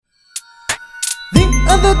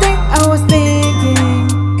other day I was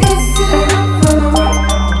thinking, is it for the world?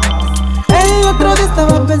 El otro día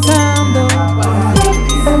estaba pensando, is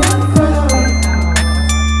it for the world?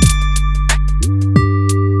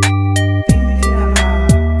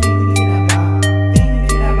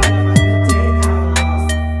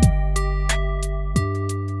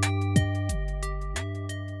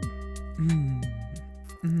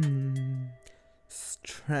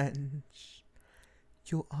 Strange.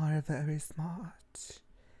 You are very smart.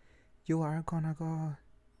 You are gonna go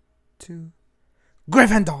to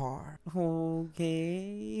Gryffindor.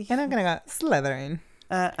 Okay. And I'm gonna go Slytherin.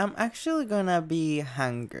 I'm actually gonna be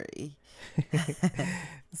hungry.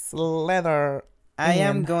 Slither. I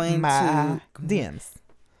am going my to DMs.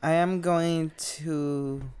 I am going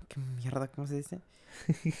to. ¿Qué mierda, cómo se dice?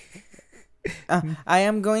 I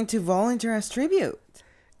am going to volunteer as tribute.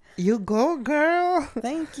 You go, girl.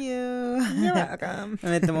 Thank you. You're welcome.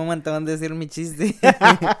 Me tomó un montón decir mi chiste.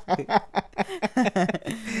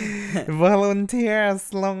 Volunteer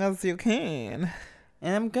as long as you can.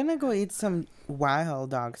 And I'm gonna go eat some wild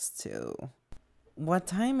dogs too. What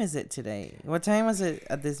time is it today? What time is it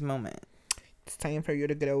at this moment? It's time for you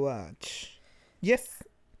to get a watch. Yes.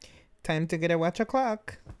 Time to get a watch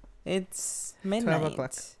o'clock. It's midnight. 12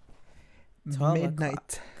 o'clock. 12 Midnight.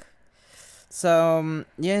 o'clock. So,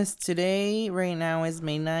 yes, today, right now, is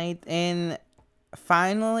midnight. And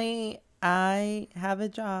finally, I have a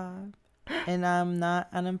job. And I'm not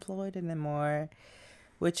unemployed anymore.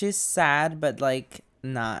 Which is sad, but, like,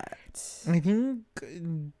 not. I think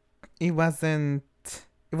it was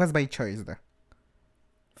by choice, though.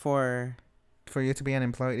 For you to be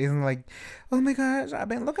unemployed. It isn't like, oh my gosh, I've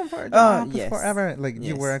been looking for a job forever. Like,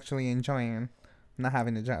 you were actually enjoying not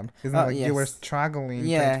having a job. Isn't like you were struggling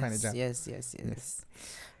trying to find a job. Yes.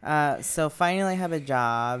 So finally I have a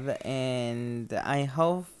job, and I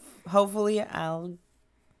hopefully I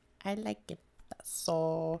like it.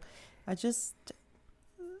 So I just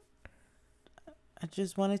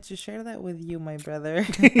wanted to share that with you, my brother.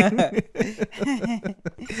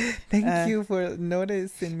 Thank you for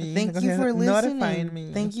noticing me. Thank you for listening. Notifying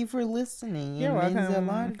me. Thank you for listening. You're welcome. It means a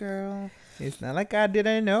lot, girl. It's not like I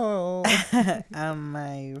didn't know. Am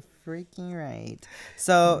I freaking right?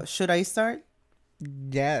 So, should I start?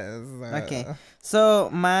 Yes. Okay. So,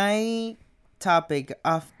 my topic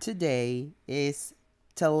of today is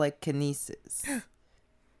telekinesis.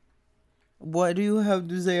 What do you have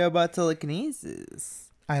to say about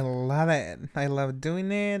telekinesis? I love it. I love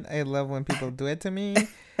doing it. I love when people do it to me.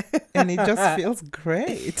 And it just feels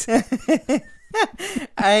great.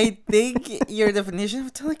 I think your definition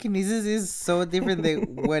of telekinesis is so different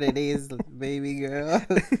than what it is, baby girl.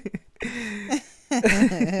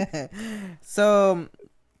 So,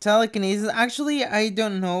 telekinesis. Actually, I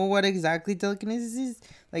don't know what exactly telekinesis is.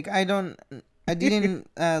 Like, I didn't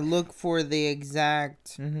look for the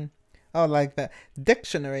exact. Mm-hmm. Oh, like the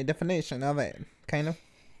dictionary definition of it, kind of.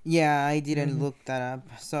 Yeah, I didn't look that up,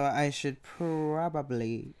 so I should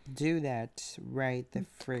probably do that right the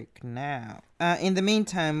frick now. In the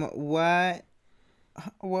meantime, what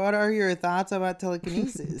are your thoughts about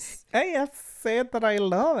telekinesis? I just said that I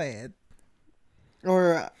love it.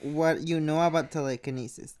 Or what you know about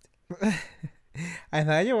telekinesis? I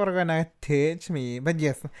thought you were gonna teach me, but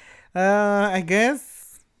yes. I guess.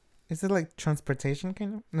 Is it like transportation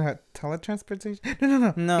kind of? No,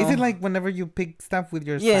 teletransportation? No. Is it like whenever you pick stuff with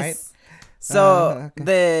your sight? So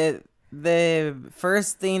okay. The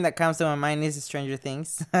first thing that comes to my mind is Stranger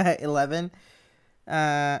Things 11.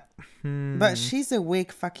 But she's a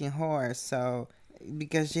weak fucking whore, so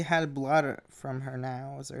because she had blood from her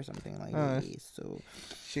nose or something like that. So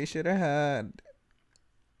she should have had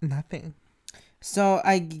nothing. So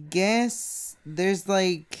I guess there's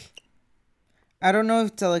like, I don't know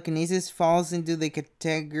if telekinesis falls into the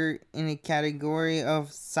category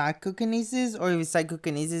of psychokinesis, or if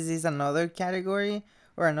psychokinesis is another category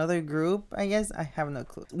or another group. I guess I have no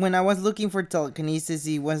clue. When I was looking for telekinesis,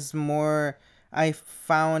 it was more. I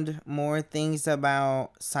found more things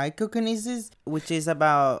about psychokinesis, which is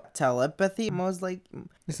about telepathy, most like.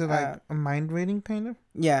 Is it like a mind reading kind of?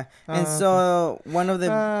 Yeah, and so one of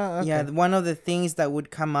the things that would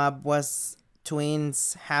come up was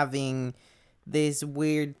twins having this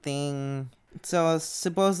weird thing. So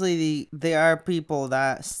supposedly there are people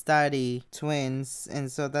that study twins,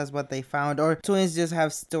 and so that's what they found. Or twins just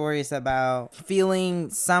have stories about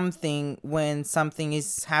feeling something when something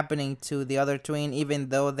is happening to the other twin, even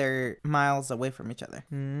though they're miles away from each other.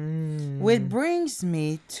 Which brings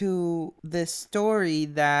me to the story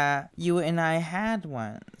that you and I had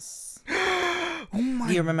once. Oh my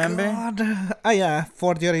Do you remember? God. Yeah,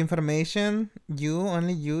 for your information,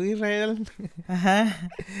 only you, Israel.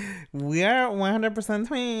 We are 100%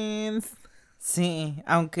 twins. Sí,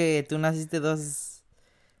 aunque tú naciste dos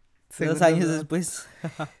Segundos años después.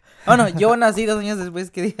 Oh, no, yo nací 2 años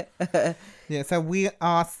después que dije. Yeah, so we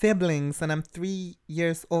are siblings, and I'm 3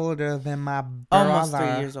 years older than my brother. Almost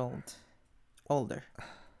 3 years older.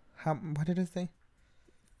 What did I say?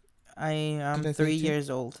 I am 3 years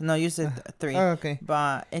old. No, you said 3. Oh, okay.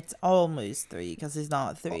 But it's almost 3 because it's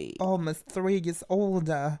not 3. Almost 3 years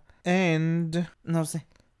older. And... No sé.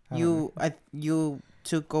 You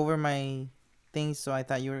took over my thing, so I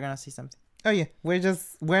thought you were going to say something. Oh, yeah.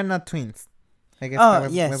 We're not twins. I guess I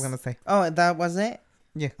was going to say. Oh, that was it?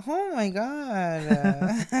 Yeah. Oh, my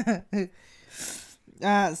God.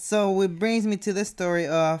 So it brings me to the story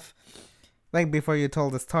of... Like, before you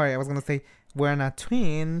told the story, I was going to say, we're not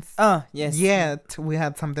twins. Oh, yes. Yet, we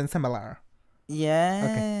had something similar.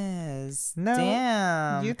 Yes. Okay. No,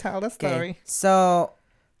 damn. You tell the story. Okay. So,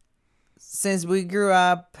 since we grew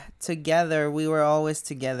up together, we were always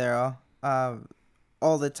together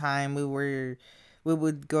all the time. We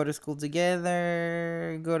would go to school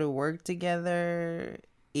together, go to work together,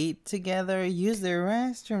 eat together, use the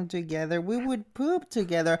restroom together. We would poop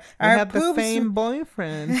together. We had the same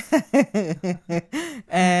boyfriend.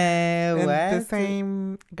 And the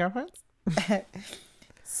same girlfriends.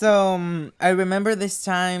 So I remember this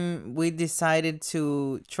time we decided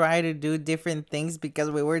to try to do different things because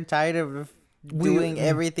we were tired of doing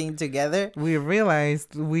everything together. We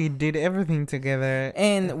realized we did everything together.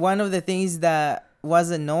 And one of the things that was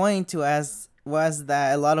annoying to us was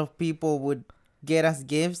that a lot of people would get us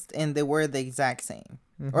gifts and they were the exact same.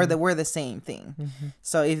 Mm-hmm. Or they were the same thing. Mm-hmm.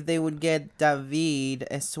 So if they would get David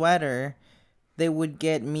a sweater, they would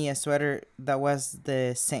get me a sweater that was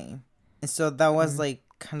the same. And so that was like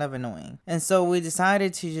kind of annoying. And so we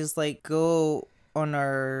decided to just like go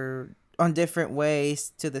on different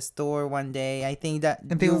ways to the store one day. I think that...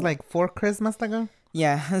 And it was like 4 Christmas ago?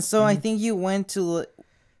 Yeah. And so I think you went to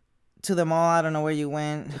the mall. I don't know where you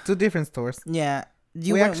went. 2 different stores. Yeah.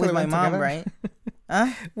 You went with my mom, together. Right?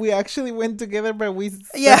 Huh? We actually went together, but we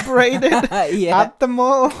separated at the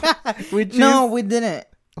mall. We didn't.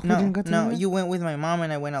 No, you went with my mom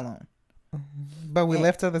and I went alone. But we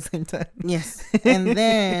left at the same time. Yes. And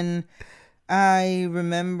then I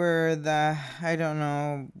remember that, I don't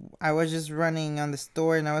know, I was just running on the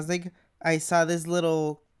store and I was like, I saw this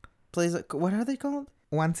little place. What are they called?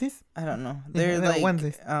 Onesies? I don't know. They're like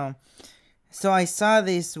onesies. So I saw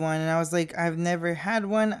this one and I was like, I've never had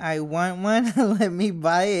one. I want one. Let me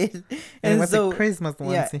buy it. And it was a Christmas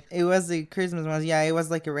onesie. Yeah, it was a Christmas one. Yeah, it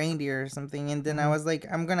was like a reindeer or something. And then I was like,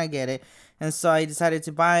 I'm going to get it. And so I decided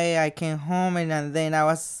to buy it. I came home and then I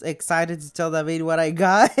was excited to tell David what I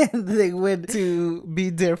got. And they would to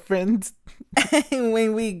be different. And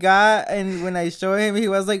when I showed him, he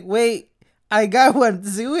was like, wait. I got one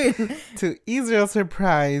too. To Israel's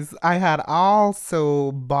surprise, I had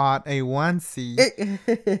also bought a onesie.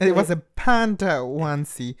 It was a panda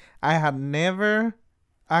onesie. I had never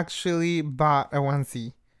actually bought a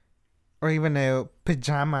onesie. Or even a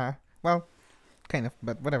pajama. Well, kind of,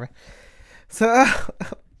 but whatever. So,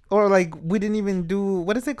 or like, we didn't even do,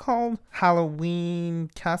 what is it called?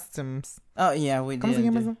 Halloween costumes. Oh, yeah, we did.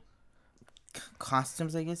 ¿Cómo se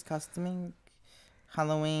Costumes, I guess. Costuming.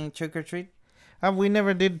 Halloween trick-or-treat. We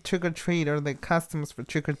never did trick-or-treat or the costumes for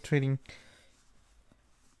trick-or-treating.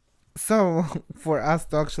 So, for us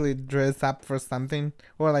to actually dress up for something,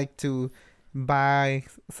 or like to buy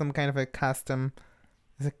some kind of a costume.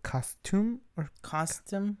 Is it costume? Or Costume.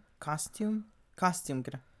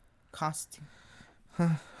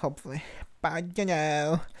 Hopefully. But, you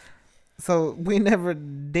know. So, we never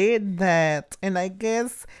did that. And I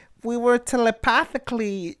guess we were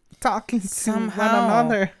telepathically talking to one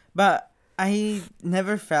another. But I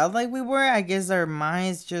never felt like we were. I guess our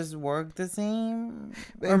minds just work the same.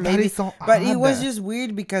 Or maybe so but it was just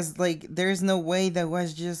weird because like there's no way that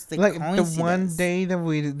was just like coincidence. The one day that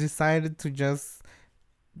we decided to just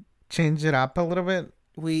change it up a little bit.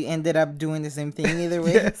 We ended up doing the same thing either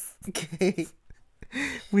way. Yes. Okay.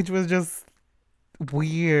 Which was just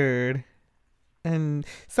weird. And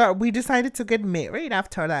so we decided to get married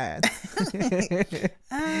after that.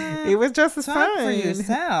 It was just talk fun. For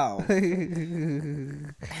yourself.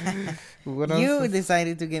 You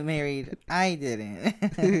decided to get married. I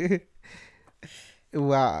didn't.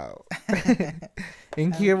 Wow.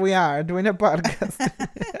 And here we are doing a podcast.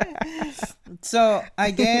 So I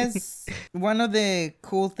guess one of the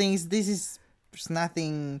cool things, this is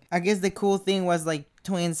nothing. I guess the cool thing was like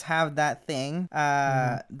twins have that thing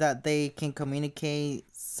that they can communicate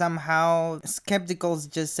somehow skepticals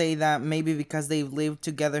just say that maybe because they've lived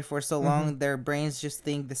together for so long, their brains just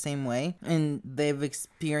think the same way, and they've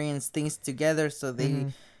experienced things together, so they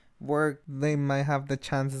work. They might have the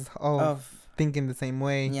chances of thinking the same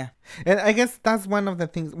way. Yeah. And I guess that's one of the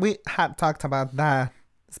things we had talked about, that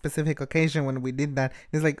specific occasion when we did that.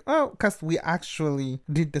 It's like, oh, because we actually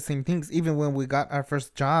did the same things even when we got our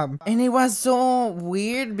first job. And it was so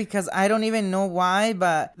weird because I don't even know why,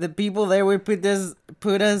 but the people there would put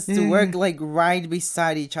us to work like right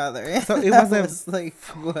beside each other. So it was like,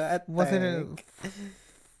 what was it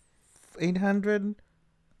 800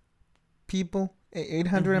 people,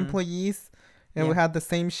 800 employees, and we had the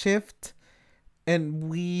same shift, and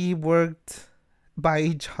we worked by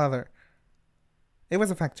each other. It was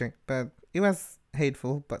a factory, but it was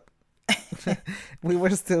hateful, but we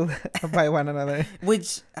were still by one another.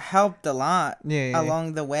 Which helped a lot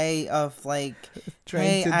along the way of like,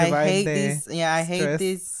 trying to I divide hate the this. Yeah, I hate stress.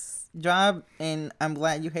 this job, and I'm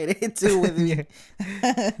glad you hated it too with me.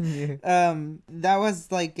 That was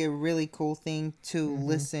like a really cool thing to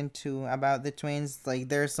listen to about the twins. Like,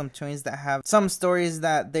 there's some twins that have some stories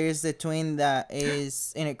that there's a twin that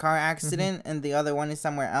is in a car accident and the other one is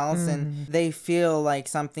somewhere else, and they feel like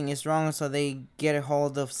something is wrong, so they get a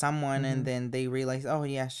hold of someone and then they realize, oh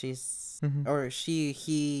yeah, she's or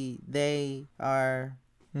they are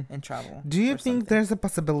in trouble. Do you think there's a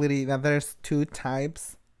possibility that there's two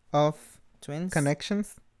types of twins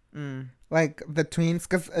connections? Like the twins,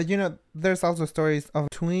 because there's also stories of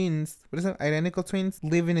twins, identical twins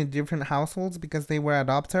living in different households because they were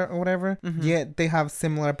adopted or whatever, yet they have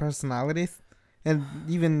similar personalities and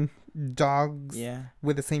even dogs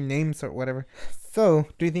with the same names or whatever. So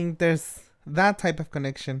do you think there's that type of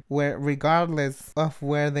connection where regardless of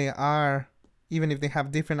where they are, even if they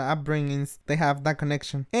have different upbringings, they have that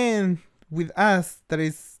connection? And with us,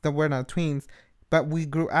 that we're not twins, but we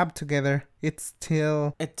grew up together, it's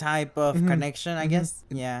still a type of connection, I guess.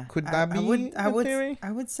 Yeah. Could that be I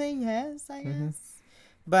would say yes, I guess.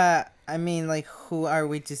 But I mean, like, who are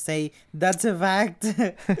we to say that's a fact?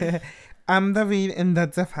 I'm David, and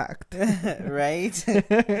that's a fact. Right?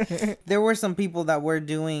 There were some people that were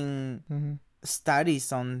doing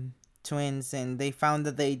studies on twins, and they found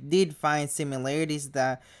that they did find similarities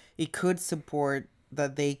that it could support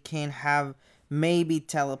that they can have maybe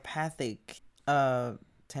telepathic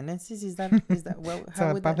tendencies. Is that well, how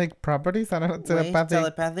telepathic properties? I don't know.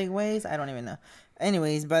 Telepathic ways? I don't even know.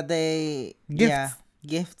 Anyways, but they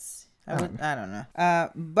gifts. I don't know.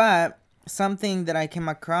 But something that I came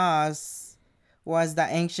across was the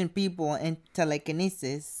ancient people and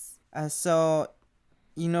telekinesis. So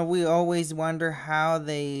we always wonder how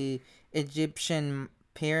the Egyptian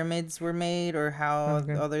pyramids were made, or how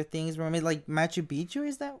other things were made, like Machu Picchu.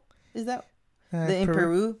 Is that in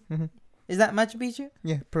Peru? Is that Machu Picchu?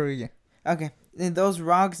 Yeah, Peru, yeah. Okay. And those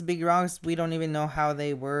rocks, big rocks, we don't even know how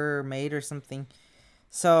they were made or something.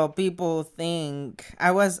 So people think...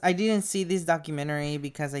 I didn't see this documentary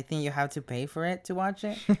because I think you have to pay for it to watch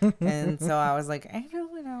it. And so I was like, I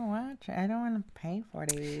don't want to watch it. I don't want to pay for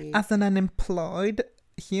it. As an unemployed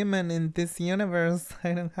human in this universe,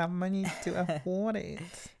 I don't have money to afford it.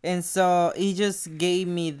 And so he just gave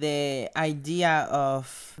me the idea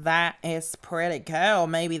of that is pretty cool.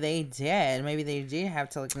 Maybe they did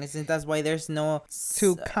have telekinesis. That's why there's no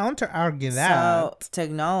to counter argue that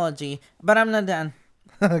technology. But I'm not done.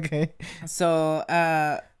 Okay. So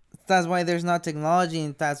that's why there's no technology,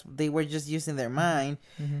 and they were just using their mind.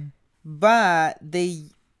 But they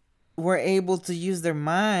were able to use their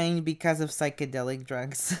mind because of psychedelic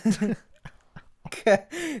drugs.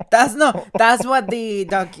 That's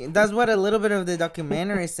what a little bit of the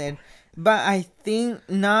documentary said. But I think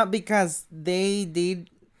not, because they did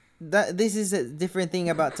that. This is a different thing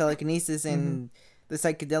about telekinesis and the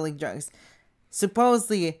psychedelic drugs.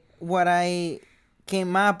 Supposedly, what I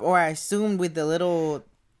came up, or I assumed with the little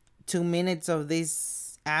 2 minutes of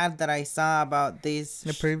this ad that I saw about this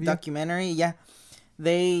documentary,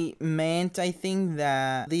 they meant, I think,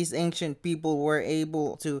 that these ancient people were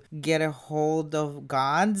able to get a hold of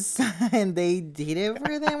gods and they did it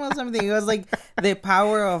for them or something. It was like the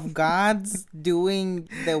power of gods doing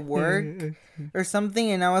the work or something.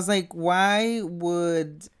 And I was like, why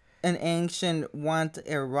would an ancient want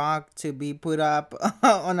a rock to be put up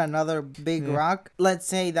on another big rock? Let's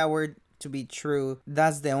say that were to be true.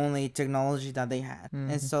 That's the only technology that they had.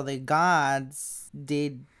 And so the gods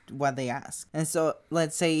did what they asked. And so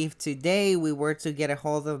let's say if today we were to get a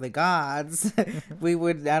hold of the gods, we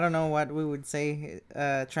would, I don't know what we would say,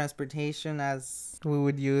 transportation, as we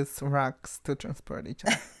would use rocks to transport each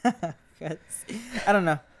other. I don't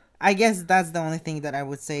know. I guess that's the only thing that I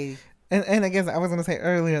would say. And I guess I was gonna say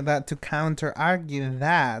earlier that to counter argue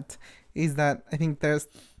that is that I think there's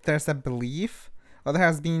a belief, or there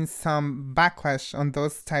has been some backlash on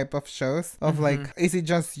those type of shows of like, is it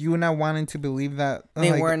just you not wanting to believe that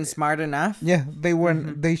they like, weren't smart enough? Yeah, they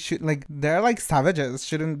weren't. They should, like, they're like savages.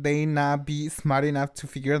 Shouldn't they not be smart enough to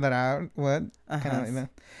figure that out? What kind of like that?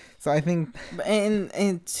 So I think,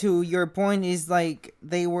 and to your point is like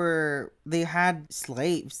they had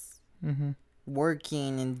slaves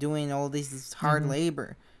working and doing all this hard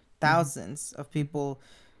labor, thousands of people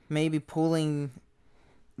maybe pulling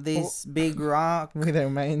this big rock with their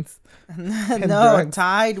minds. No,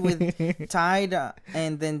 tied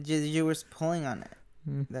and then just you were pulling on it.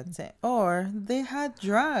 That's it. Or they had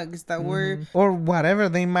drugs that were, or whatever.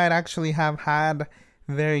 They might actually have had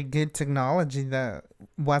very good technology that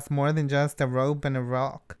was more than just a rope and a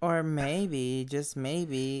rock. Or maybe, just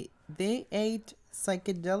maybe, they ate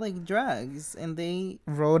psychedelic drugs and they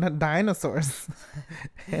rode dinosaurs.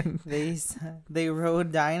 And they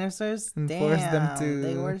rode dinosaurs and damn, forced them to.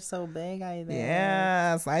 They were so big, I think.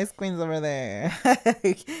 Yes, ice queens over there.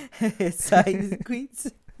 Ice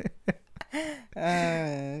queens.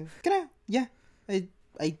 Yeah,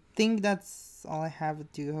 I think that's all I have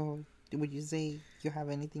to. Would you say you have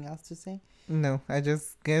anything else to say? No, I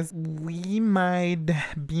just guess we might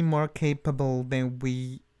be more capable than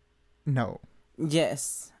we know.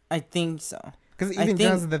 Yes, I think so. Because even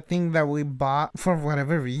just the thing that we bought for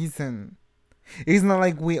whatever reason, it's not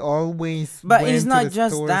like we always. But it's not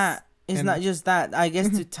just that. It's not just that. I guess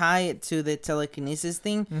to tie it to the telekinesis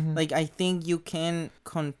thing, like I think you can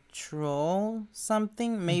control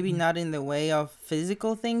something, maybe not in the way of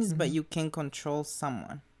physical things, but you can control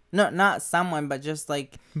someone. No, not someone, but just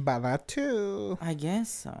like. But that too. I guess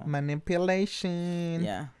so. Manipulation.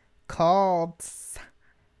 Yeah. Cults.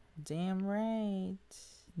 Damn right.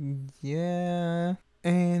 Yeah.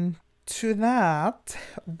 And to that,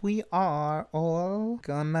 we are all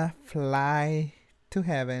gonna fly to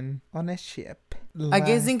heaven on a ship. I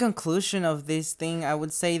guess in conclusion of this thing, I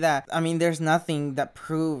would say that, I mean, there's nothing that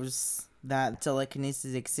proves that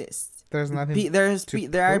telekinesis exists. There's nothing. There's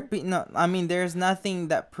nothing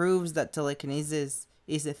that proves that telekinesis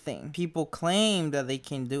is a thing. People claim that they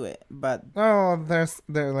can do it, but there's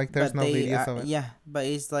no videos of it. Yeah, but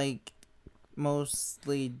it's like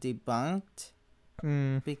mostly debunked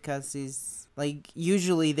because it's like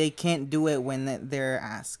usually they can't do it when they're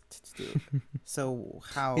asked to do it. So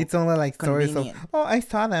how? It's only like stories of I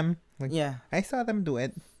saw them. Like, yeah, I saw them do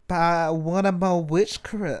it. But what about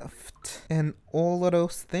witchcraft and all of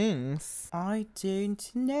those things? I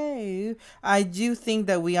don't know. I do think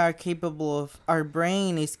that we are capable of, our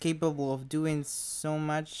brain is capable of doing so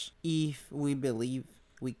much if we believe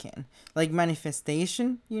we can. Like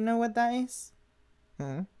manifestation, you know what that is?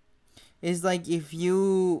 It's like if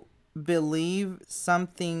you believe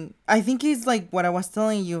something, I think it's like what I was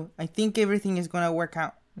telling you. I think everything is going to work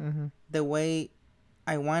out the way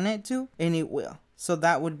I want it to, and it will. So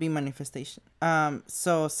that would be manifestation.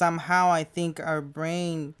 So somehow I think our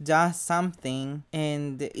brain does something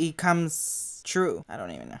and it comes true. I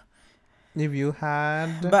don't even know. If you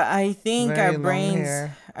had, but I think our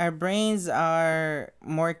brains are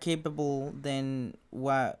more capable than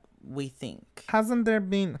what we think. Hasn't there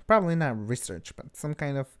been, probably not research, but some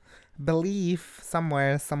kind of belief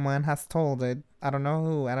somewhere? Someone has told it. I don't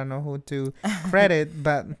know who to credit,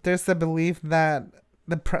 but there's a belief that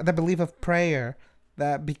the belief of prayer.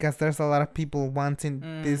 That because there's a lot of people wanting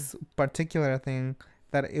this particular thing,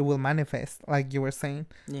 that it will manifest, like you were saying.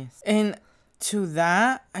 Yes. And to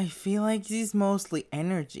that, I feel like this is mostly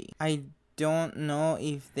energy. I don't know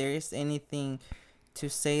if there's anything to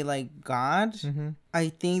say like God. I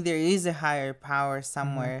think there is a higher power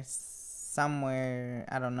somewhere.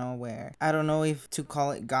 I don't know where. I don't know if to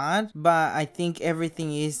call it God, but I think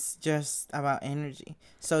everything is just about energy.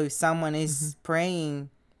 So if someone is praying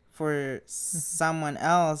for someone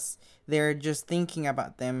else, they're just thinking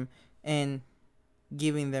about them and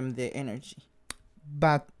giving them the energy.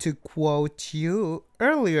 But to quote you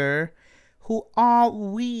earlier, who are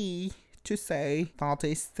we to say that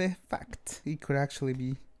is the fact? It could actually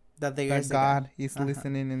be that God is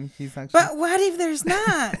listening and he's actually. But what if there's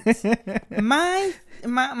not?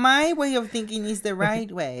 my way of thinking is the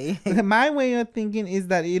right way. My way of thinking is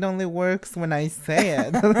that it only works when I say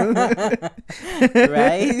it.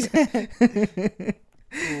 Right?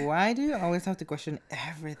 Why do you always have to question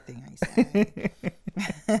everything I say?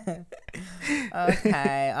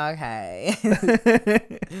 Okay.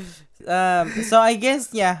 So I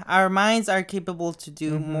guess our minds are capable to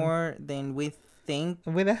do more than we think.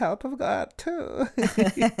 With the help of God, too.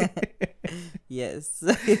 Yes.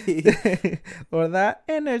 Or that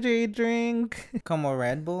energy drink. Como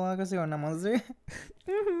Red Bull, algo así, or una Monster.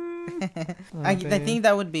 Mm-hmm. I think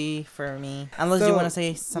that would be for me. Unless you want to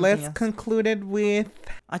say something let's else. conclude it with...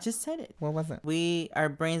 I just said it. What was it? Our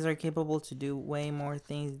brains are capable to do way more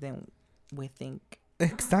things than we think.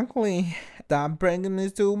 Exactly. That brings me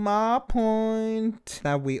to my point.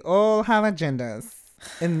 That we all have agendas.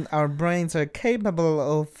 And our brains are capable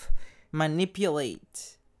of... manipulating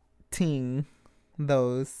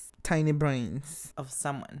those tiny brains. Of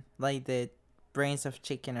someone. Like the brains of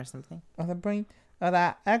chicken or something. Or the brain of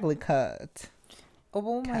that ugly cat.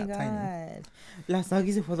 Oh my God. La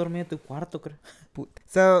Sagi se fue a dormir a tu cuarto, creo.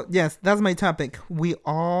 So, yes, that's my topic. We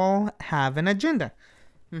all have an agenda.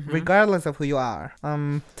 Mm-hmm. Regardless of who you are.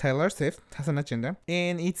 Taylor Swift has an agenda.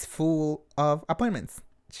 And it's full of appointments.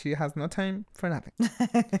 She has no time for nothing.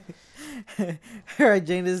 Her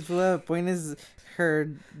agenda is full of appointments.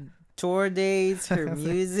 Her tour dates, her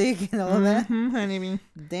music, and all that. Honey.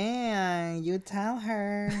 Damn, you tell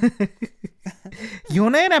her. You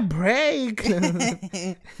need a break.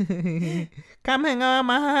 Come hang out at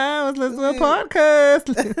my house. Let's do a podcast.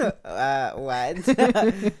 What?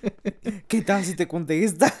 ¿Qué tal si te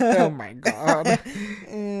contesta? Oh my God.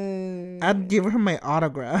 I'd give her my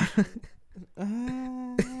autograph.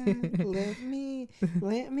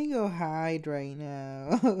 Let me go hide right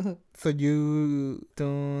now. So you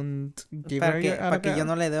don't give her your autograph? Para que yo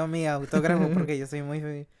no le dé mi autógrafo porque yo soy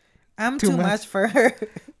muy... I'm too much for her.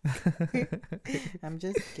 I'm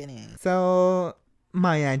just kidding. So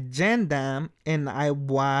my agenda, and I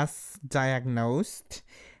was diagnosed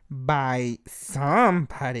by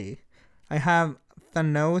somebody. I have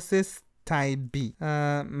Thanosis type B.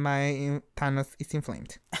 My Thanos is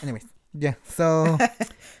inflamed. Anyways. Yeah, so...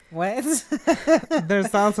 What?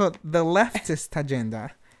 There's also the leftist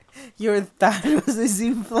agenda. Your Thanos is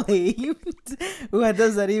inflamed? What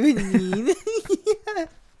does that even mean?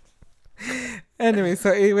 Anyway,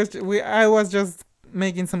 so I was just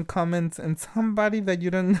making some comments, and somebody that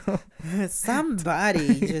you don't know...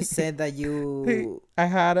 Somebody just said that you... I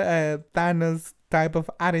had a Thanos type of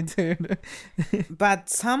attitude. But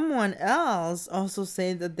someone else also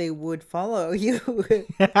said that they would follow you.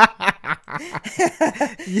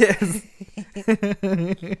 Yes.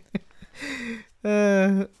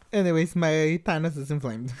 Anyways, my Thanos is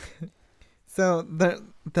inflamed. So the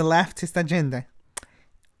leftist agenda,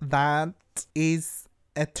 that is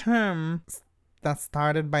a term that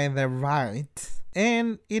started by the right,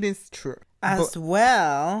 and it is true. As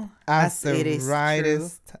well as the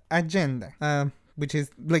rightist agenda. Which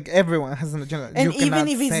is like everyone has an agenda. And even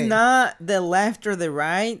if it's not the left or the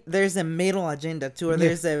right, there's a middle agenda too. Or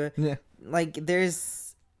there's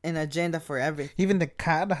there's an agenda for everything. Even the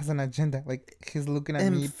cat has an agenda. Like he's looking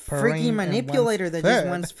at me. Freaking manipulator that just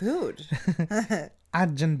wants food.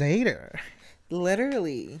 Agendator.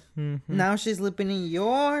 Literally. Mm-hmm. Now she's sleeping in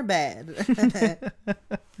your bed.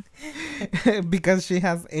 Because she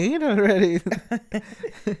has 8 already.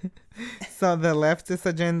 So the leftist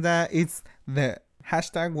agenda is the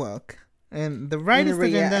hashtag woke. And the rightist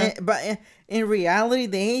agenda... But in reality,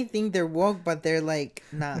 they think they're woke, but they're like,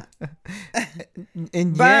 nah.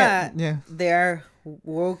 And but yeah. They're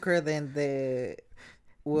woker than the...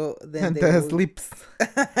 Well, then the sleeps.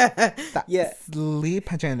 Yeah.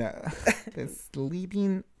 Sleep agenda. The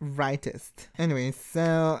sleeping rightist. Anyway,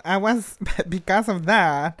 so because of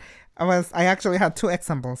that, I actually had 2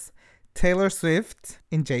 examples. Taylor Swift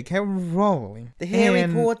and J.K. Rowling. The Harry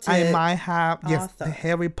Potter I might have, author. The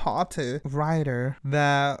Harry Potter writer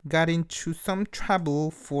that got into some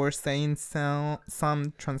trouble for saying some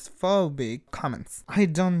transphobic comments. I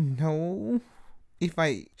don't know if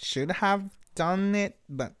I should have done it,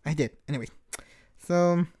 but I did. Anyway,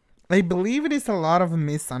 so I believe it is a lot of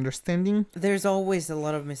misunderstanding. There's always a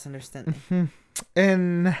lot of misunderstanding. Mm-hmm.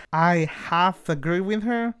 And I half agree with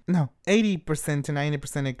her. No, 80% to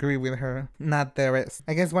 90% agree with her. Not the rest.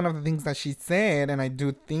 I guess one of the things that she said, and I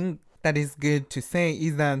do think that is good to say,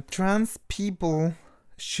 is that trans people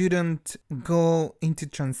shouldn't go into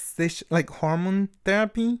transition, like hormone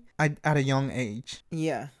therapy at a young age.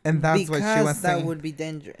 Yeah. And that's what she was saying. That would be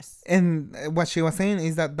dangerous. And what she was saying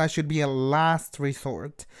is that should be a last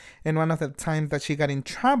resort. And one of the times that she got in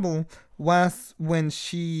trouble was when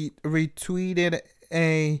she retweeted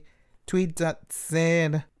a tweet that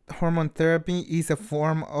said hormone therapy is a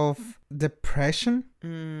form of depression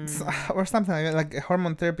or something like that. Like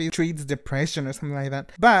hormone therapy treats depression or something like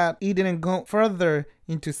that. But it didn't go further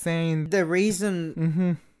into saying the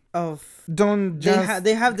reason of don't just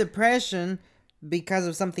they have depression because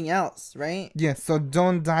of something else, right? Yes, so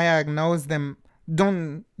don't diagnose them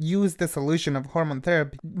don't use the solution of hormone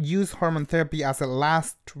therapy. Use hormone therapy as a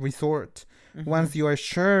last resort. Once you are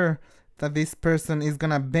sure that this person is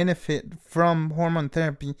gonna benefit from hormone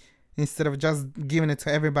therapy, instead of just giving it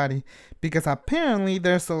to everybody. Because apparently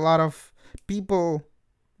there's a lot of people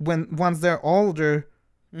once they're older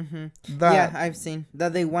that I've seen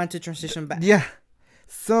that they want to transition back. Yeah.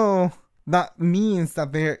 So that means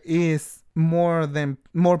that there is more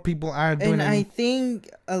people are doing it. And I think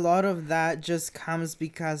a lot of that just comes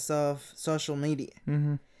because of social media.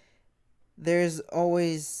 There's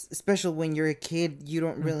always, especially when you're a kid, you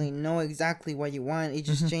don't really know exactly what you want. It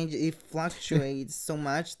just changes. It fluctuates so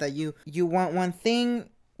much that you want one thing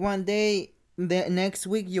one day, the next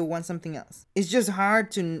week you want something else. It's just hard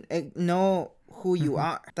to know who you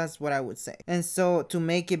are. That's what I would say. And so to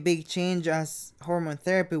make a big change as hormone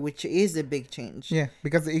therapy, which is a big change. Yeah,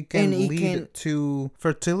 because it can lead to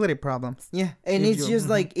fertility problems. Yeah, and it's just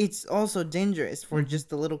like, it's also dangerous for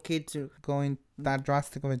just a little kid to go in that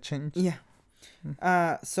drastic of a change. Yeah.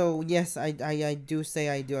 So yes, I do say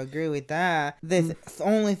I do agree with that. The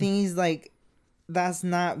only thing is, like, that's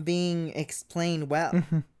not being explained well.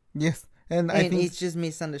 Yes, and I think it's just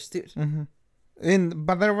misunderstood.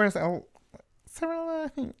 But there were several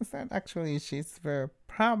things that actually she's very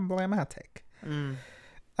problematic.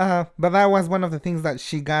 But that was one of the things that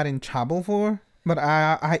she got in trouble for. But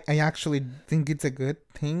I actually think it's a good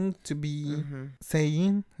thing to be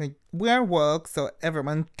saying, like, we are woke, so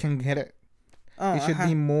everyone can get it. It should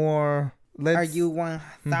be more. Are you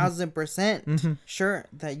 1000% sure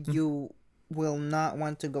that you will not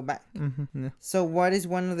want to go back? Yeah. So what is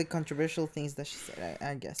one of the controversial things that she said?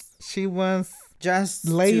 I guess she was just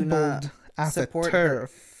labeled as a TERF.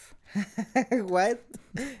 What?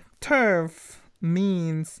 TERF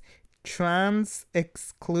means trans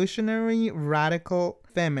exclusionary radical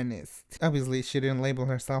feminist. Obviously she didn't label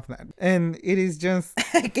herself that, and it is just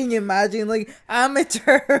can you imagine, like, I'm a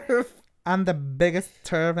TERF, I'm the biggest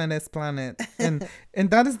TERF on this planet. And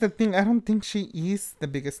that is the thing. I don't think she is the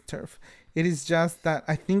biggest TERF. It is just that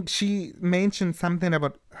I think she mentioned something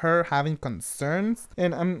about her having concerns.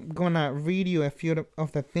 And I'm gonna read you a few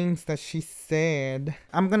of the things that she said.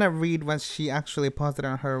 I'm gonna read what she actually posted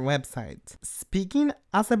on her website. Speaking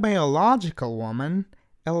as a biological woman,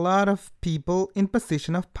 a lot of people in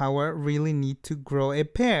position of power really need to grow a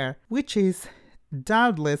pair, which is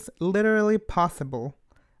doubtless literally possible,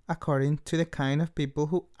 according to the kind of people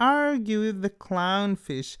who argue the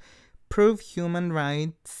clownfish prove human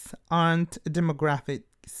rights aren't a demographic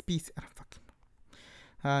species. I don't fucking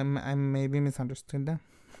know. I maybe misunderstood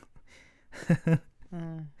that.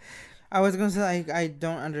 I was gonna say I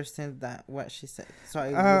don't understand that what she said, so I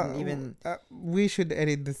wouldn't even. We should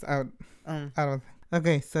edit this out.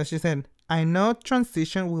 Okay, so she said, I know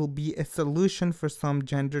transition will be a solution for some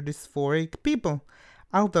gender dysphoric people,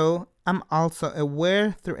 although I'm also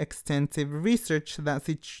aware through extensive research that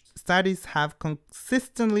studies have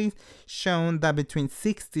consistently shown that between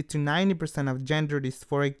 60 to 90% of gender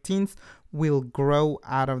dysphoric teens will grow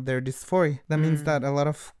out of their dysphoria. That means that a lot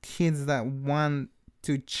of kids that want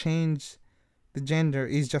to change the gender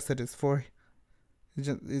is just a dysphoria. It's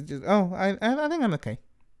just I think I'm okay,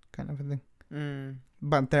 kind of a thing.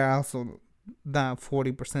 But there are also that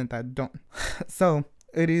 40% that don't. So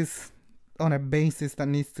it is on a basis that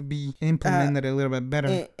needs to be implemented a little bit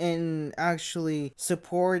better. And actually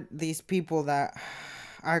support these people that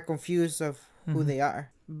are confused of who they are.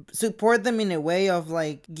 Support them in a way of,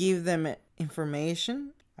 like, give them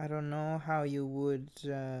information. I don't know how you would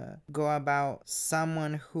go about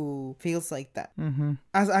someone who feels like that.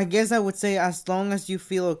 As I guess I would say, as long as you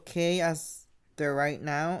feel okay as they're right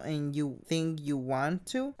now and you think you want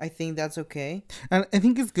to, I think that's okay. And I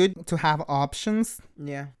think it's good to have options.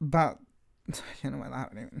 Yeah. But you know what, I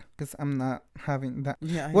don't even, because I'm not having that.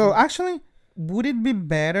 Yeah. Well, actually, would it be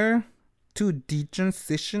better to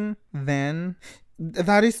detransition than?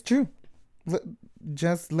 That is true.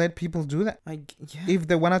 Just let people do that. If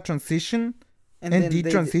they want to transition and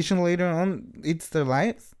detransition later on, it's their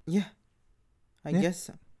lives. Yeah. I guess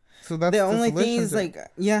so. So that's the only thing is, like,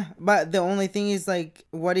 but the only thing is, like,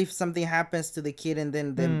 what if something happens to the kid and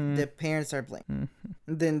then the parents are blamed?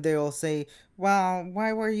 Then they'll say, well,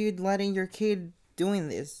 why were you letting your kid doing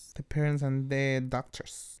this? The parents and the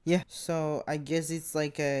doctors. Yeah. So I guess it's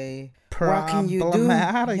like a problematic what can you do?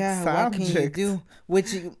 subject. What can you do?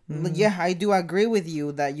 Which, I do agree with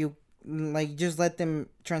you that you, like, just let them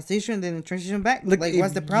transition, then transition back. Like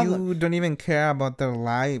what's the problem? You don't even care about their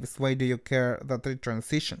lives. Why do you care that they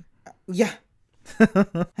transition? Yeah.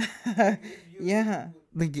 Yeah.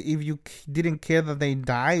 Like, if you didn't care that they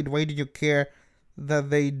died, why do you care that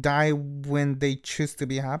they die when they choose to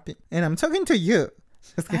be happy. And I'm talking to you.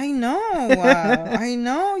 I know. I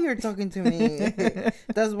know you're talking to me.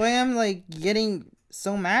 That's why I'm like getting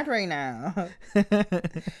so mad right now.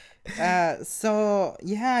 So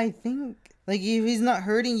yeah, I think like if he's not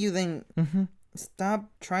hurting you, then stop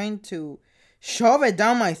trying to shove it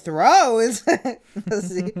down my throat.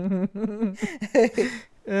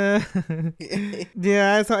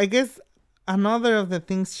 Yeah, so I guess another of the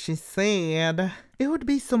things she said, it would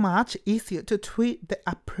be so much easier to tweet the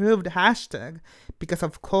approved hashtag because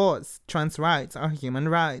of course trans rights are human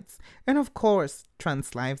rights and of course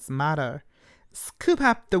trans lives matter. Scoop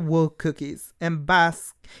up the woke cookies and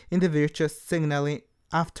bask in the virtuous signaling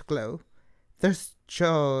afterglow. There's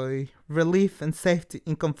joy, relief and safety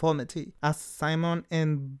in conformity, as Simon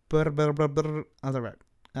and other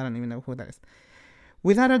I don't even know who that is.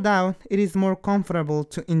 Without a doubt, it is more comfortable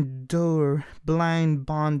to endure blind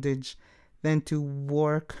bondage than to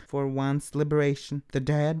work for one's liberation. The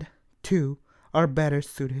dead, too, are better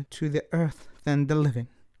suited to the earth than the living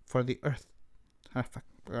for the earth. Ah, fuck,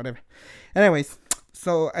 whatever. Anyways,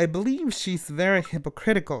 so I believe she's very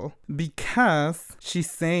hypocritical because she's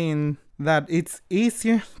saying that it's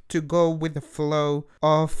easier to go with the flow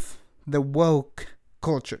of the woke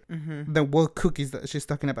culture, the woke cookies that she's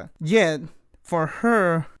talking about. Yet, for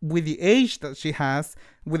her, with the age that she has,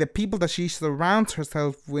 with the people that she surrounds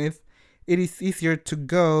herself with, it is easier to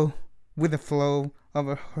go with the flow of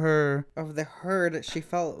her... of the herd she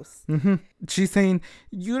follows. She's saying,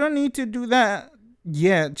 you don't need to do that.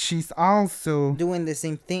 Yet, she's also... doing the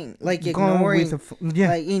same thing. Like ignoring...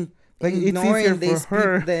 like ignoring these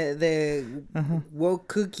her. The woke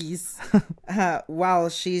cookies while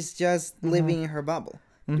she's just living in her bubble.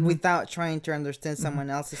 Without trying to understand someone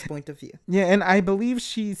else's point of view. Yeah, and I believe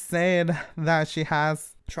she said that she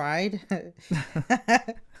has tried,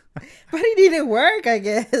 but it didn't work, I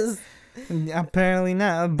guess. Apparently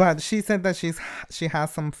not. But she said that she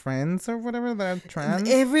has some friends or whatever that are trans.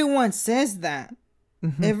 Everyone says that.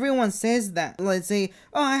 Everyone says that. Let's say,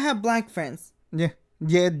 oh, I have black friends. Yeah.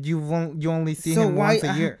 You only see him once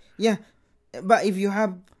a year. Yeah, but if you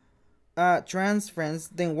have trans friends,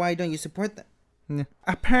 then why don't you support them? Yeah.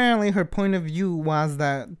 Apparently her point of view was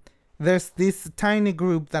that there's this tiny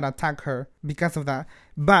group that attack her because of that.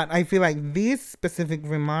 But I feel like this specific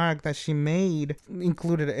remark that she made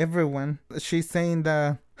included everyone. She's saying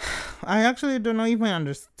that I actually don't know if I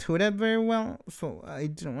understood it very well, so I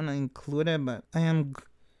didn't want to include it, but I am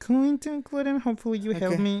going to include it. Hopefully you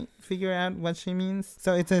help me figure out what she means.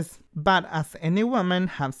 So it says, but as any woman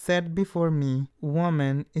have said before me,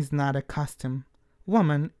 woman is not a custom.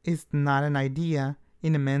 Woman is not an idea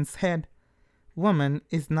in a man's head. Woman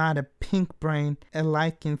is not a pink brain, a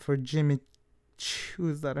liking for Jimmy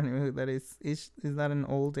Choo's. I don't know who that is. Is that an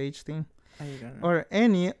old age thing? I don't know. Or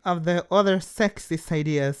any of the other sexist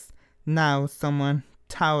ideas now someone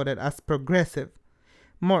touted as progressive.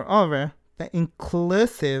 Moreover, the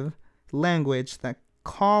inclusive language that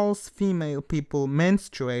calls female people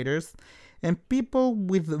menstruators and people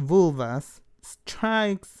with vulvas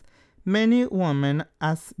strikes many women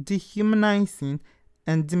as dehumanizing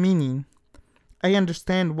and demeaning. I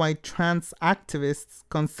understand why trans activists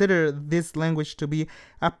consider this language to be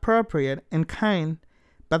appropriate and kind,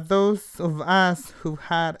 but those of us who've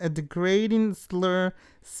had a degrading slur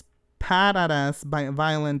spat at us by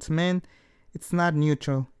violent men, it's not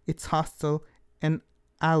neutral, it's hostile and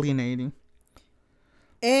alienating.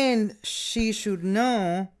 And she should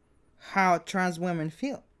know how trans women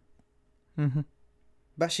feel.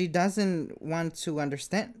 But she doesn't want to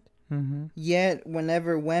understand. Yet,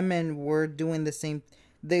 whenever women were doing the same,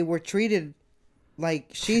 they were treated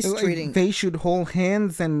like she's treating. They should hold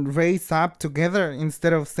hands and raise up together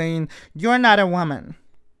instead of saying, you're not a woman.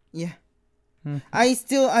 Yeah. I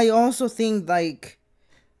also think, like,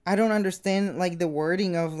 I don't understand, like, the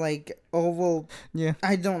wording of, like, oval. Yeah.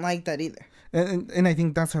 I don't like that either. And I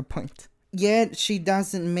think that's her point. Yet, she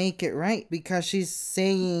doesn't make it right because she's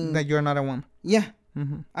saying... that you're not a woman. Yeah.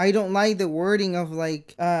 I don't like the wording of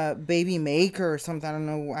like baby maker or something. I don't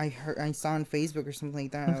know. I saw on Facebook or something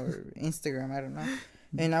like that or Instagram. I don't know.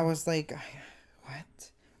 And I was like,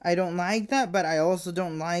 what? I don't like that, but I also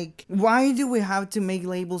don't like. Why do we have to make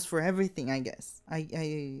labels for everything? I guess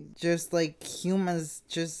I just like humans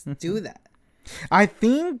just do that. I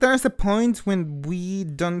think there's a point when we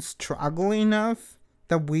don't struggle enough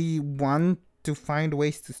that we want to find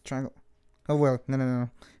ways to struggle. Oh, well, no.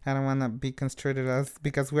 I don't want to be construed as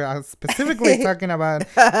because we're specifically talking about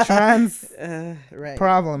trans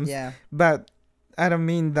problems. Yeah. But I don't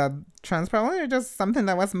mean that trans problems are just something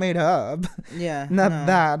that was made up. Yeah. Not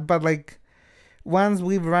that, but like once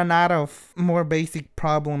we've run out of more basic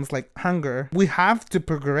problems like hunger, we have to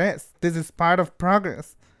progress. This is part of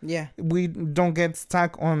progress. Yeah. We don't get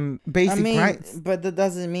stuck on basic rights. But that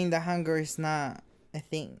doesn't mean that hunger is not a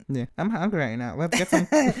thing. Yeah, I'm hungry right now. Let's get some.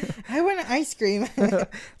 I want ice cream.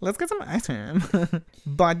 Let's get some ice cream.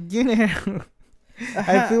 But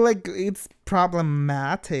I feel like it's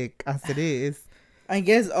problematic as it is. I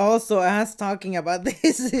guess also us talking about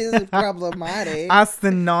this is problematic. As the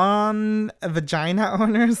non-vagina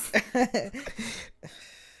owners.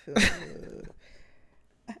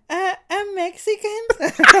 I'm Mexican.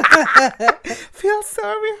 Feel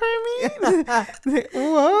sorry for me.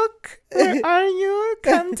 Look, where are you?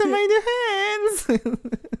 Come to my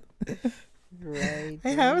defense. Right. I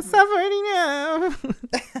have suffered enough.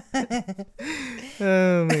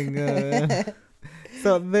 Oh my god.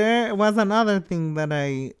 So there was another thing that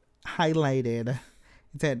I highlighted.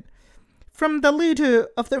 It said, from the leader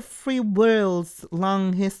of the free world's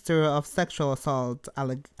long history of sexual assault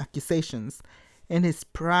accusations and his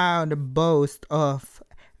proud boast of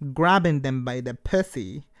grabbing them by the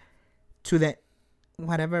pussy to the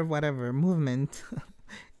whatever movement,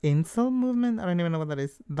 incel movement, I don't even know what that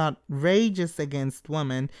is, that rages against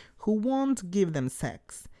women who won't give them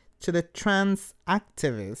sex, to the trans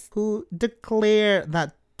activists who declare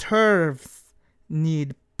that TERFs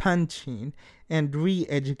need punching and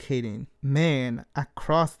re-educating, men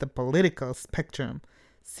across the political spectrum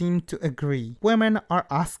seem to agree. Women are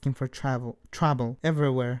asking for trouble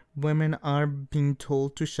everywhere. Women are being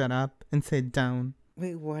told to shut up and sit down.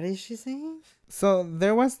 Wait, what is she saying? So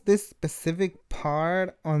there was this specific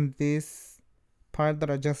part on this part that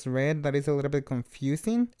I just read that is a little bit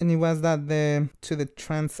confusing, and it was that to the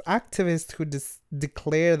trans activists who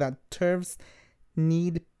declare that TERFs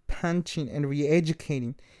need punching and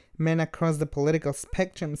re-educating, men across the political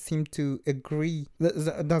spectrum seem to agree.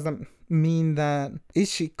 That doesn't mean that...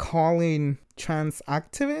 Is she calling trans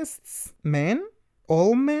activists men?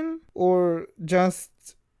 All men? Or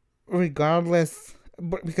just regardless...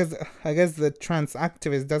 Because I guess the trans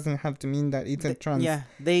activist doesn't have to mean that it's a trans... Yeah,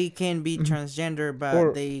 they can be transgender,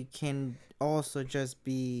 but they can also just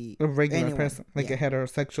be... a regular person, like a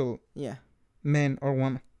heterosexual man or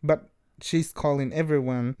woman. But she's calling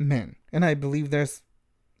everyone men. And I believe there's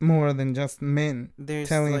more than just men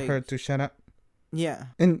telling her to shut up. Yeah.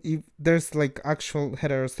 And if there's like actual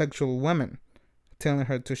heterosexual women telling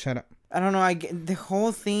her to shut up. I don't know. The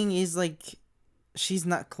whole thing is like she's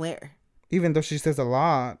not clear. Even though she says a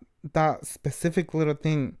lot, that specific little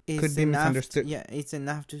thing could be misunderstood. Yeah, it's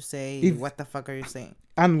enough to say, what the fuck are you saying?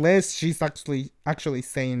 Unless she's actually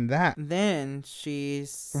saying that. Then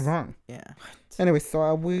she's... wrong. Yeah. Anyway, so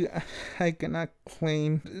I cannot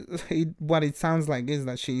claim... what it sounds like is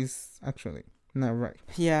that she's actually not right.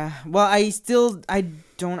 Yeah. Well, I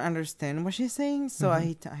don't understand what she's saying, so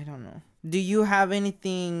I don't know. Do you have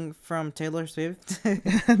anything from Taylor Swift?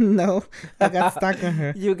 No, I got stuck on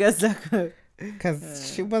her. You got stuck on her.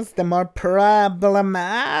 Because she was the more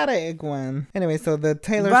problematic one. Anyway, so the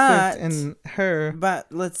Taylor Swift and her...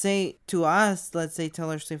 But let's say to us,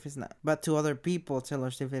 Taylor Swift is not. But to other people,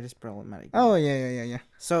 Taylor Swift is problematic. Oh, yeah.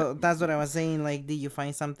 So that's what I was saying. Like, did you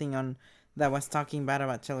find something that was talking bad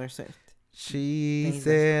about Taylor Swift? She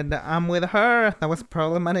said, I'm with her. That was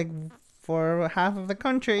problematic for half of the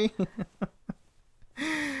country.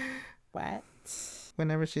 What?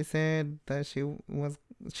 Whenever she said that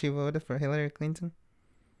she voted for Hillary Clinton.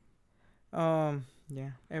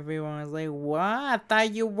 Yeah. Everyone was like, what? I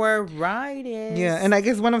thought you were right. Yeah, and I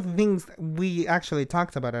guess one of the things we actually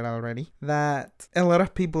talked about it already, that a lot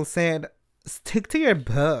of people said, stick to your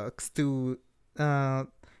books, to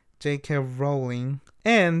J.K. Rowling.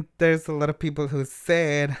 And there's a lot of people who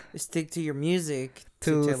said, stick to your music,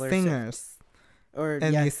 to singers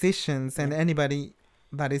and musicians and anybody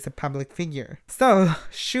that is a public figure. So,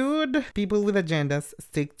 should people with agendas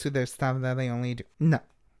stick to their stuff that they only do? No.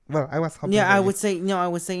 Well, I was hoping. Yeah, I would say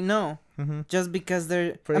no. Mm-hmm. Just because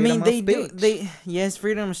they're... freedom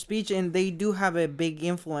of speech, and they do have a big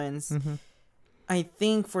influence. Mm-hmm. I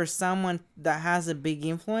think for someone that has a big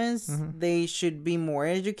influence, they should be more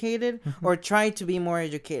educated or try to be more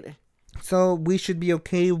educated. So we should be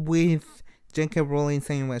okay with J.K. Rowling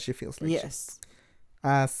saying what she feels like. Yes.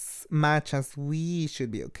 As much as we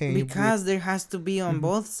should be okay. Because there has to be on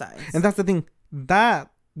both sides. And that's the thing.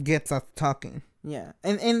 That gets us talking. Yeah.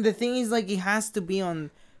 And the thing is, like, it has to be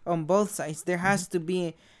on both sides. There has to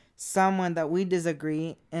be someone that we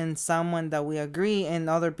disagree and someone that we agree, and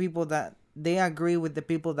other people that they agree with the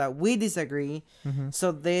people that we disagree.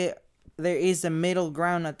 So there is a middle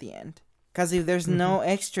ground at the end. Because if there's no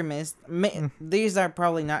extremists, these are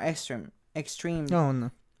probably not extreme. Oh,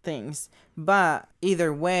 no. things. But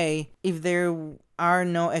either way, if there are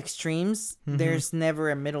no extremes, there's never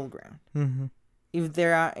a middle ground. If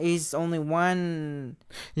there is only one...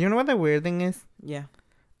 You know what the weird thing is? Yeah.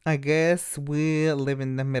 I guess we live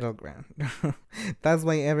in the middle ground. That's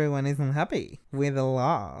why everyone isn't happy with the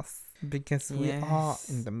laws. Because we are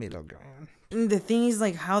in the middle ground. And the thing is,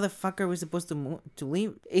 like, how the fuck are we supposed to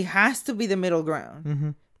live? It has to be the middle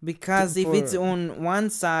ground. Because if it's on one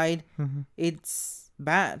side, it's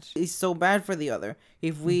bad. It's so bad for the other.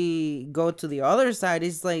 If we go to the other side,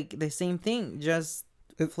 it's like the same thing, just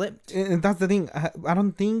flipped. And that's the thing. I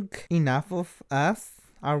don't think enough of us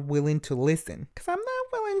are willing to listen. Because I'm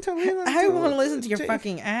not willing to listen. I want to listen to your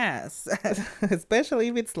fucking ass. Especially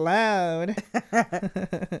if it's loud.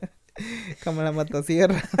 Como la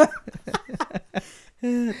motosierra.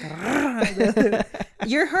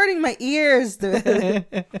 You're hurting my ears, dude.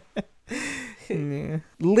 Yeah.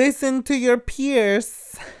 Listen to your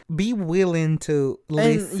peers. Be willing to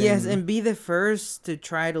listen. And be the first to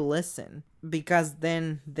try to listen. Because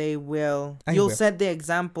then they will... You'll set the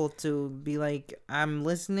example to be like, I'm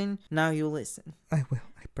listening, now you listen. I will.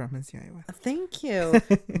 I promise you I will. Thank you.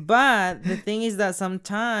 But the thing is that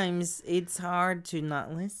sometimes it's hard to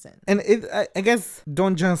not listen. And I guess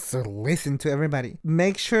don't just listen to everybody.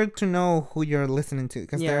 Make sure to know who you're listening to.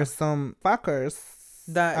 Because there are some fuckers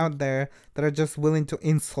out there that are just willing to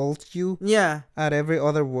insult you at every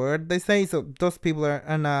other word they say. So those people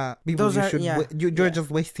are not people you're just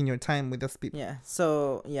wasting your time with those people. Yeah.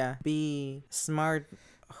 So be smart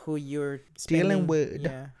who you're dealing with.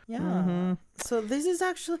 So this was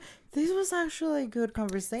actually a good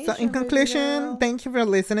conversation. So in conclusion, thank you for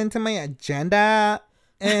listening to my agenda.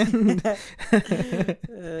 And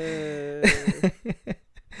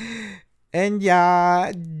and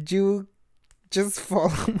you just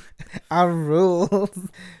follow our rules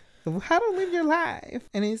of how to live your life.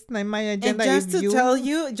 And it's like my agenda. And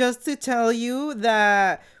just to tell you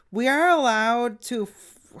that we are allowed to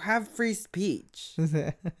have free speech.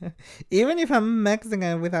 Even if I'm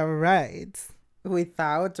Mexican without rights.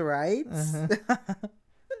 Without rights?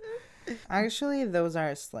 Actually, those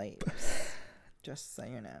are slaves. Just so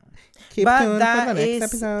you know. Keep tuned for the next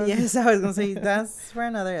episode. Yes, I was going to say that's for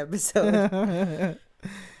another episode.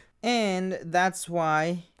 And that's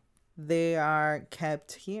why they are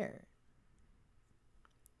kept here.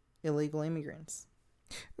 Illegal immigrants.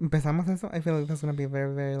 ¿Empezamos eso? I feel like that's going to be a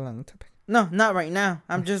very, very long topic. No, not right now.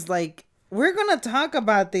 I'm just like, we're going to talk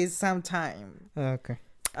about this sometime. Okay.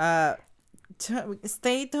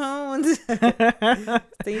 Stay tuned.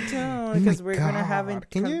 Stay tuned. Because we're going to have it.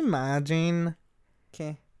 Can you imagine?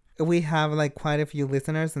 Okay. We have like quite a few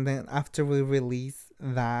listeners, and then after we release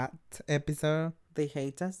that episode, they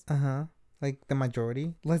hate us? Like the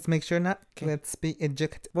majority. Let's make sure not. Okay. Let's be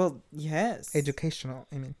educated. Well, yes. Educational,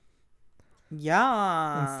 I mean.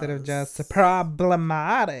 Yeah. Instead of just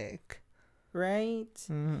problematic. Right?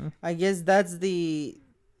 I guess that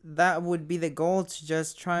would be the goal, to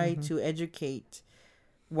just try to educate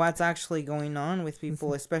what's actually going on with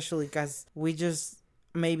people, especially because we just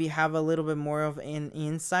maybe have a little bit more of an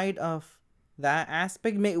insight of that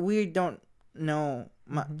aspect. We don't know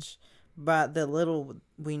much. But the little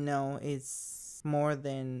we know is more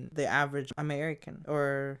than the average American.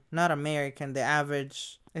 Or not American, the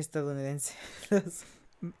average estadounidense.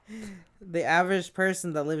 The average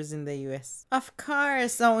person that lives in the U.S. Of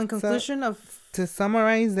course. So in conclusion to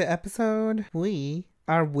summarize the episode, we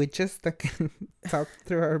are witches that can talk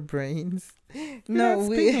through our brains. And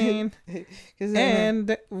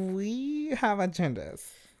we have agendas.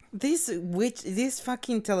 These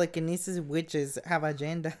fucking telekinesis witches have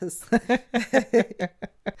agendas.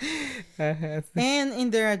 And in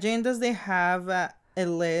their agendas, they have a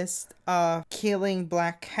list of killing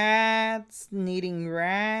black cats, kneading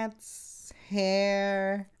rats,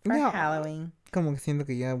 hair for Halloween. Como que siento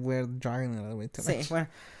que ya we're dragging a little bit too much. Bueno.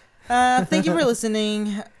 Thank you for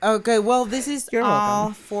listening. Okay, well, this is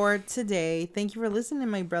all for today. Thank you for listening,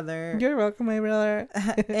 my brother. You're welcome, my brother.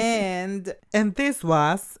 And this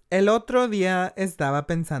was El Otro Día Estaba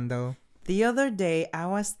Pensando. The other day I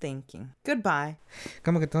was thinking. Goodbye.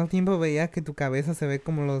 Como que todo el tiempo veía que tu cabeza se ve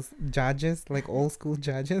como los judges, like old school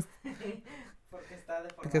judges.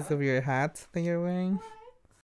 Because of your hat that you're wearing.